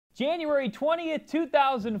January 20th,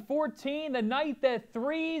 2014, the night that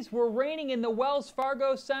threes were raining in the Wells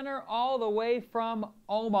Fargo Center all the way from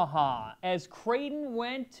Omaha. As Creighton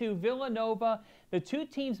went to Villanova, the two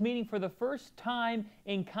teams meeting for the first time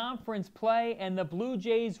in conference play, and the Blue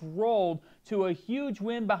Jays rolled to a huge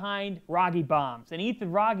win behind Wragge bombs. And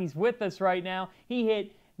Ethan Wragge's with us right now. He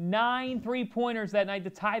hit 9 three-pointers that night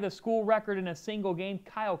to tie the school record in a single game,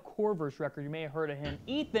 Kyle Korver's record. You may have heard of him.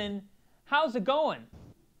 Ethan, how's it going?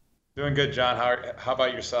 Doing good, John. How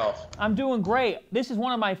about yourself? I'm doing great. This is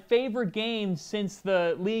one of my favorite games since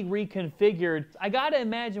the league reconfigured. I got to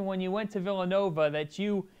imagine when you went to Villanova that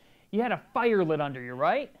you had a fire lit under you,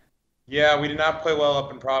 right? Yeah, we did not play well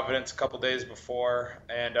up in Providence a couple days before,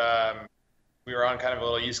 and we were on kind of a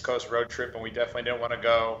little East Coast road trip, and we definitely didn't want to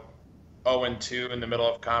go 0-2 in the middle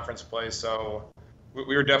of conference play, so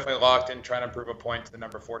we were definitely locked in trying to prove a point to the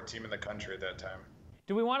number 4 team in the country at that time.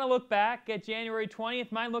 Do we want to look back at January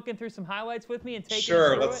 20th? Mind looking through some highlights with me and taking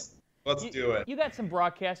Sure, through it? Let's do it. You got some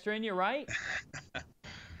broadcaster in you, right?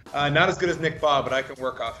 Not as good as Nick Bob, but I can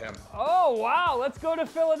work off him. Oh, wow. Let's go to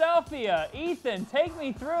Philadelphia. Ethan, take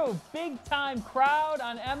me through. Big-time crowd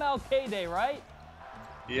on MLK Day, right?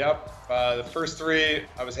 Yep. The first three,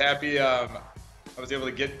 I was happy. I was able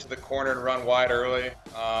to get to the corner and run wide early.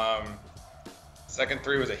 Second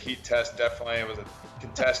three was a heat test, definitely. It was a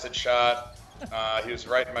contested shot. He was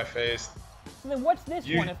right in my face. So then what's this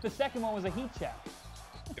one if the second one was a heat check?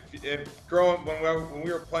 When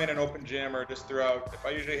we were playing an open gym or just throughout, if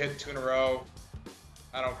I usually hit 2 in a row,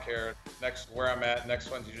 I don't care. Where I'm at,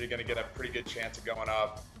 next one's usually going to get a pretty good chance of going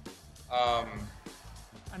up.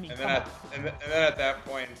 And then at that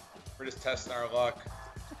point, we're just testing our luck.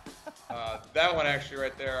 That one actually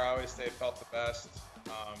right there, I always say felt the best.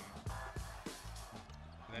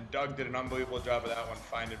 And then Doug did an unbelievable job of that one,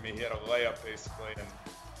 finding me. He had a layup basically and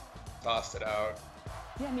tossed it out.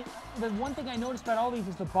 Yeah, I mean, the one thing I noticed about all these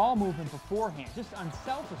is the ball movement beforehand, just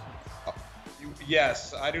unselfishness.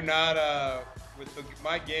 Yes, I do not, with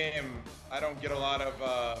my game, I don't get a lot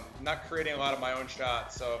of, not creating a lot of my own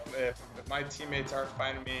shots. So if my teammates aren't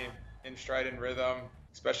finding me in stride and rhythm,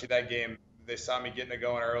 especially that game, they saw me getting it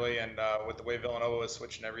going early, and with the way Villanova was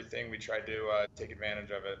switching everything, we tried to take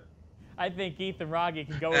advantage of it. I think Ethan Wragge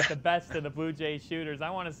can go with the best of the Blue Jays shooters. I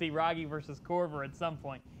want to see Wragge versus Korver at some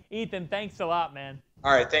point. Ethan, thanks a lot, man.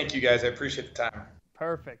 All right, thank you guys. I appreciate the time.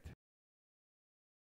 Perfect.